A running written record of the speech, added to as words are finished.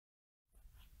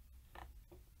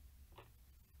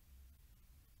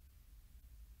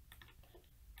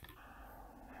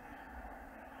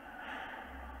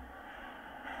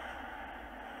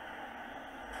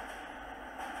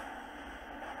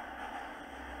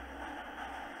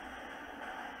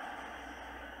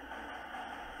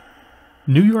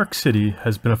New York City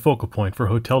has been a focal point for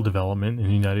hotel development in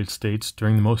the United States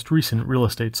during the most recent real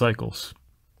estate cycles.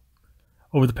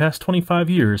 Over the past 25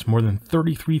 years, more than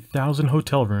 33,000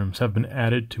 hotel rooms have been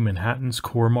added to Manhattan's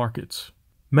core markets.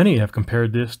 Many have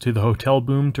compared this to the hotel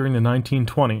boom during the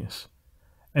 1920s.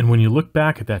 And when you look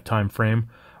back at that time frame,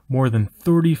 more than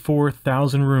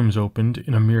 34,000 rooms opened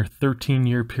in a mere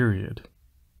 13-year period.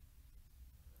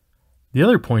 The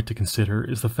other point to consider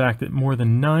is the fact that more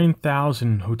than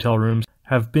 9,000 hotel rooms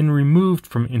have been removed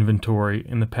from inventory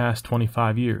in the past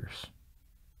 25 years.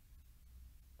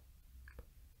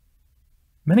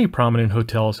 Many prominent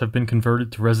hotels have been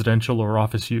converted to residential or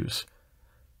office use,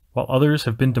 while others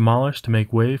have been demolished to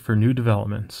make way for new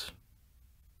developments.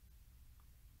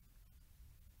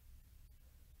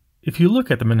 If you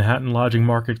look at the Manhattan lodging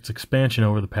market's expansion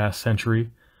over the past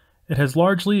century, it has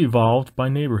largely evolved by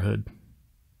neighborhood.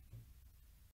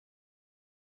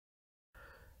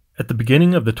 At the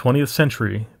beginning of the 20th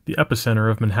century, the epicenter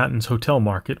of Manhattan's hotel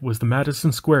market was the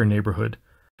Madison Square neighborhood,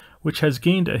 which has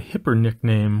gained a hipper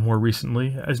nickname more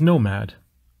recently as Nomad.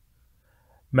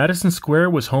 Madison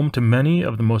Square was home to many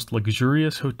of the most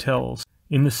luxurious hotels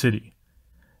in the city,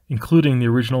 including the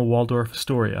original Waldorf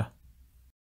Astoria.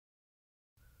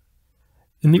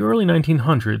 In the early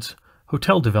 1900s,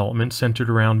 hotel development centered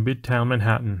around Midtown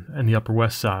Manhattan and the Upper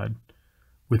West Side,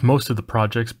 with most of the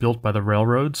projects built by the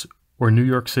railroads or New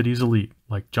York City's elite,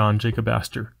 like John Jacob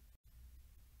Astor.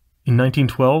 In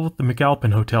 1912, the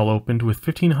McAlpin Hotel opened with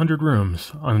 1,500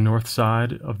 rooms on the north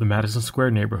side of the Madison Square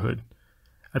neighborhood.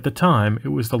 At the time, it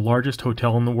was the largest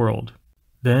hotel in the world.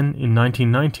 Then, in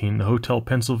 1919, the Hotel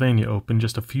Pennsylvania opened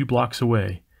just a few blocks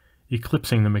away,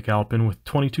 eclipsing the McAlpin with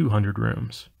 2,200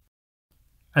 rooms.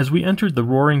 As we entered the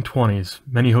Roaring '20s,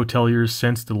 many hoteliers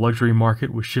sensed the luxury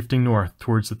market was shifting north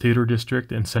towards the Theater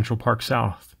District and Central Park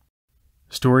South.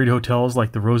 Storied hotels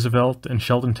like the Roosevelt and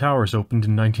Sheldon Towers opened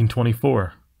in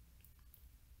 1924.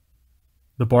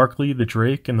 The Barclay, the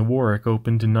Drake, and the Warwick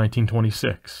opened in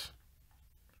 1926,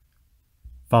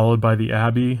 followed by the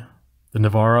Abbey, the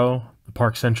Navarro, the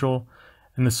Park Central,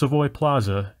 and the Savoy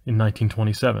Plaza in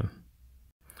 1927.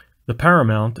 The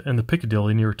Paramount and the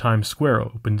Piccadilly near Times Square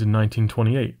opened in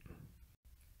 1928.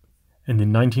 And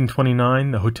in 1929,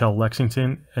 the Hotel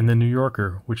Lexington and the New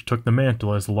Yorker, which took the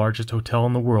mantle as the largest hotel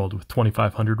in the world with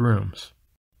 2,500 rooms.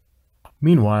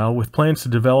 Meanwhile, with plans to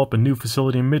develop a new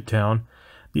facility in Midtown,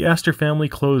 the Astor family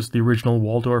closed the original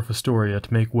Waldorf Astoria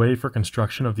to make way for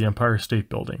construction of the Empire State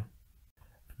Building.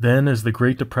 Then, as the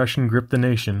Great Depression gripped the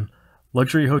nation,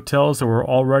 luxury hotels that were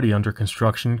already under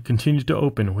construction continued to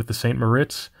open, with the St.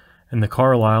 Moritz and the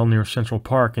Carlyle near Central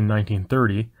Park in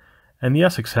 1930, and the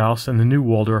Essex House and the new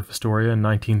Waldorf Astoria in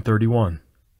 1931.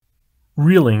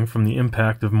 Reeling from the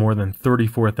impact of more than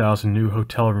 34,000 new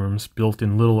hotel rooms built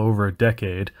in little over a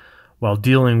decade, while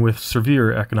dealing with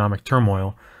severe economic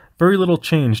turmoil, very little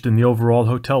changed in the overall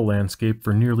hotel landscape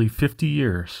for nearly 50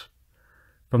 years.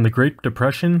 From the Great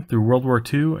Depression through World War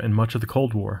II and much of the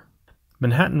Cold War.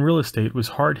 Manhattan real estate was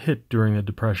hard hit during the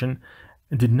Depression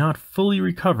and did not fully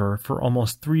recover for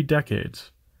almost 3 decades.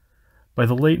 By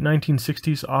the late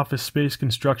 1960s, office space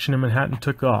construction in Manhattan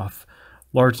took off,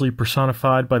 largely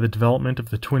personified by the development of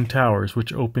the Twin Towers,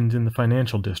 which opened in the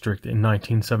financial district in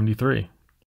 1973.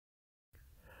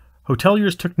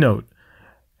 Hoteliers took note,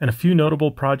 and a few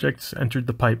notable projects entered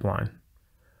the pipeline.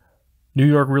 New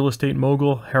York real estate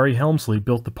mogul Harry Helmsley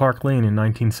built the Park Lane in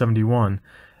 1971,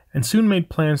 and soon made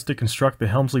plans to construct the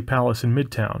Helmsley Palace in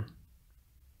Midtown.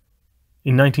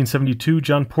 In 1972,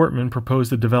 John Portman proposed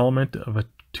the development of a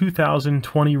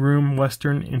 2,020-room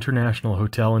Western International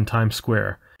Hotel in Times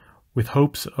Square, with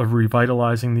hopes of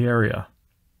revitalizing the area.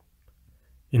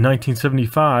 In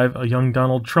 1975, a young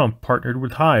Donald Trump partnered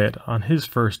with Hyatt on his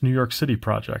first New York City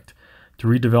project to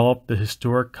redevelop the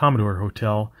historic Commodore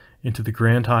Hotel into the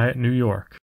Grand Hyatt New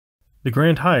York. The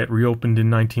Grand Hyatt reopened in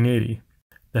 1980.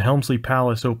 The Helmsley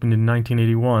Palace opened in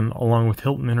 1981, along with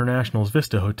Hilton International's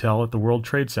Vista Hotel at the World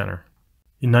Trade Center.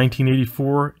 In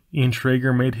 1984, Ian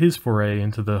Schrager made his foray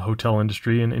into the hotel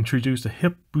industry and introduced a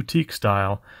hip boutique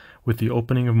style with the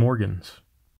opening of Morgan's.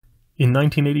 In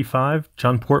 1985,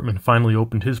 John Portman finally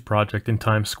opened his project in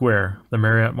Times Square, the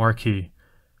Marriott Marquis.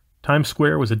 Times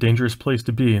Square was a dangerous place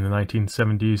to be in the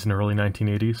 1970s and early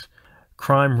 1980s.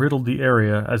 Crime riddled the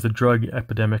area as the drug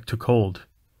epidemic took hold.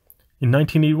 In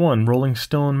 1981, Rolling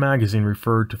Stone magazine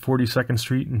referred to 42nd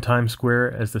Street and Times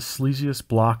Square as the sleaziest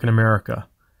block in America.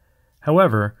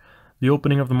 However, the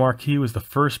opening of the Marquis was the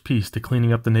first piece to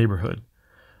cleaning up the neighborhood.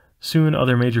 Soon,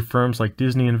 other major firms like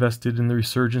Disney invested in the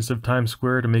resurgence of Times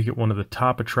Square to make it one of the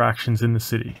top attractions in the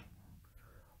city.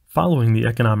 Following the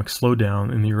economic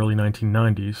slowdown in the early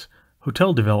 1990s,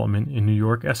 Hotel development in New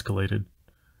York escalated.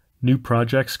 New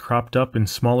projects cropped up in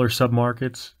smaller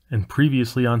submarkets and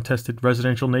previously untested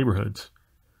residential neighborhoods.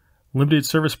 Limited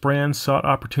service brands sought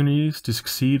opportunities to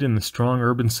succeed in the strong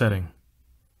urban setting.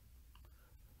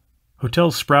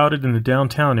 Hotels sprouted in the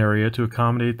downtown area to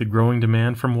accommodate the growing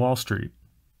demand from Wall Street.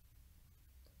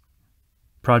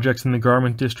 Projects in the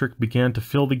Garment District began to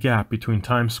fill the gap between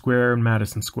Times Square and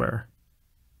Madison Square.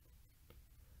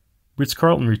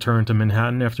 Ritz-Carlton returned to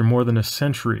Manhattan after more than a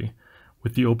century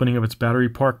with the opening of its Battery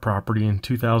Park property in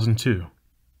 2002.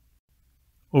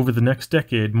 Over the next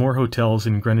decade, more hotels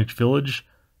in Greenwich Village,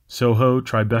 Soho,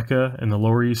 Tribeca, and the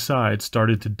Lower East Side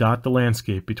started to dot the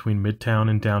landscape between Midtown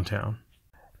and downtown.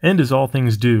 And as all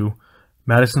things do,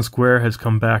 Madison Square has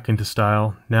come back into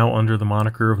style, now under the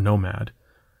moniker of Nomad.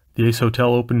 The Ace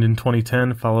Hotel opened in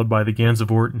 2010, followed by the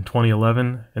Gansevoort in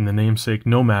 2011, and the namesake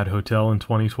Nomad Hotel in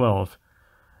 2012.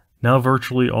 Now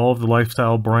virtually all of the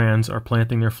lifestyle brands are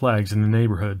planting their flags in the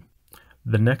neighborhood.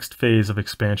 The next phase of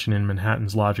expansion in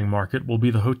Manhattan's lodging market will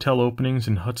be the hotel openings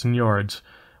in Hudson Yards,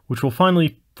 which will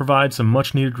finally provide some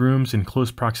much-needed rooms in close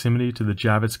proximity to the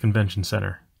Javits Convention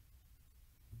Center.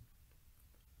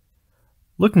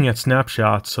 Looking at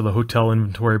snapshots of the hotel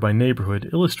inventory by neighborhood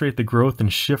illustrate the growth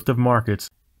and shift of markets,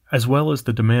 as well as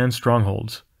the demand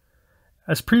strongholds.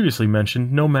 As previously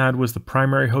mentioned, Nomad was the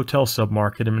primary hotel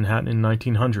submarket in Manhattan in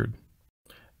 1900.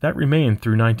 That remained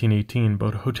through 1918,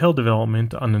 but hotel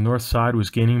development on the north side was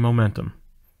gaining momentum.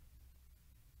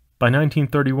 By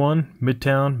 1931,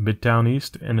 Midtown, Midtown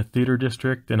East, and the Theater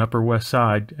District and Upper West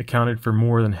Side accounted for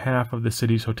more than half of the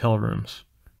city's hotel rooms.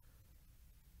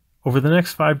 Over the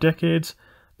next 5 decades,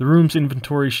 the rooms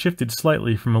inventory shifted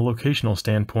slightly from a locational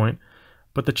standpoint,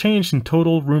 but the change in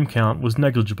total room count was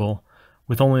negligible,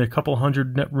 with only a couple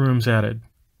hundred net rooms added.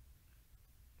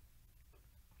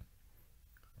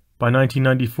 By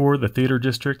 1994, the Theater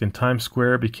District and Times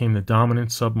Square became the dominant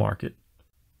submarket.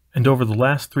 And over the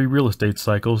last 3 real estate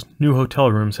cycles, new hotel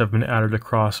rooms have been added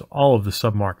across all of the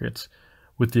submarkets,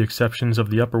 with the exceptions of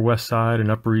the Upper West Side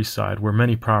and Upper East Side, where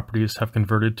many properties have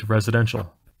converted to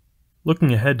residential.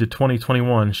 Looking ahead to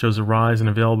 2021 shows a rise in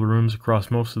available rooms across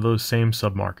most of those same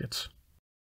submarkets.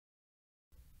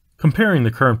 Comparing the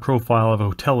current profile of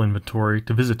hotel inventory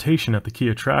to visitation at the key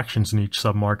attractions in each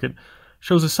submarket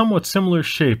shows a somewhat similar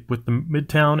shape, with the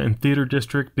Midtown and Theater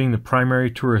District being the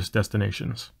primary tourist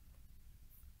destinations.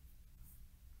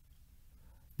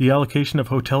 The allocation of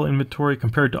hotel inventory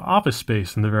compared to office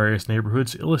space in the various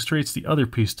neighborhoods illustrates the other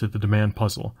piece to the demand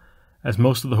puzzle, as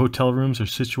most of the hotel rooms are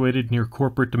situated near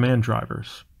corporate demand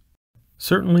drivers.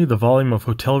 Certainly, the volume of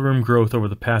hotel room growth over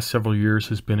the past several years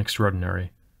has been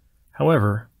extraordinary.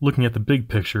 However, looking at the big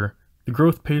picture, the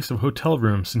growth pace of hotel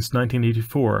rooms since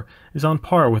 1984 is on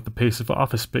par with the pace of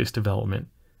office space development,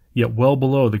 yet well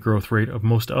below the growth rate of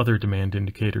most other demand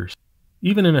indicators.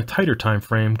 Even in a tighter time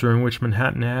frame during which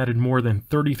Manhattan added more than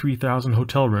 33,000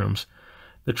 hotel rooms,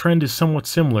 the trend is somewhat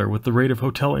similar, with the rate of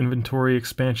hotel inventory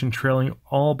expansion trailing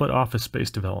all but office space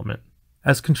development.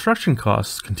 As construction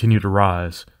costs continue to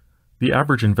rise, the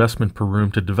average investment per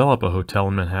room to develop a hotel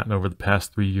in Manhattan over the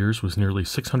past 3 years was nearly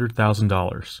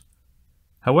 $600,000.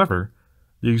 However,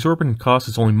 the exorbitant cost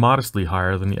is only modestly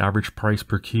higher than the average price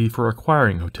per key for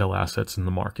acquiring hotel assets in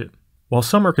the market. While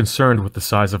some are concerned with the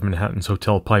size of Manhattan's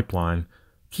hotel pipeline,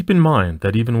 keep in mind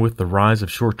that even with the rise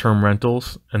of short-term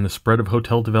rentals and the spread of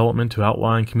hotel development to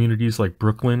outlying communities like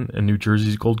Brooklyn and New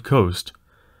Jersey's Gold Coast,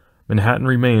 Manhattan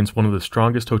remains one of the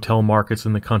strongest hotel markets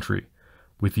in the country,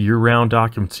 with year-round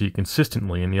occupancy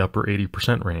consistently in the upper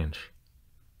 80% range.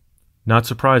 Not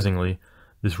surprisingly,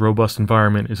 this robust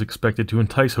environment is expected to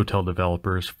entice hotel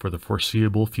developers for the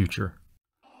foreseeable future.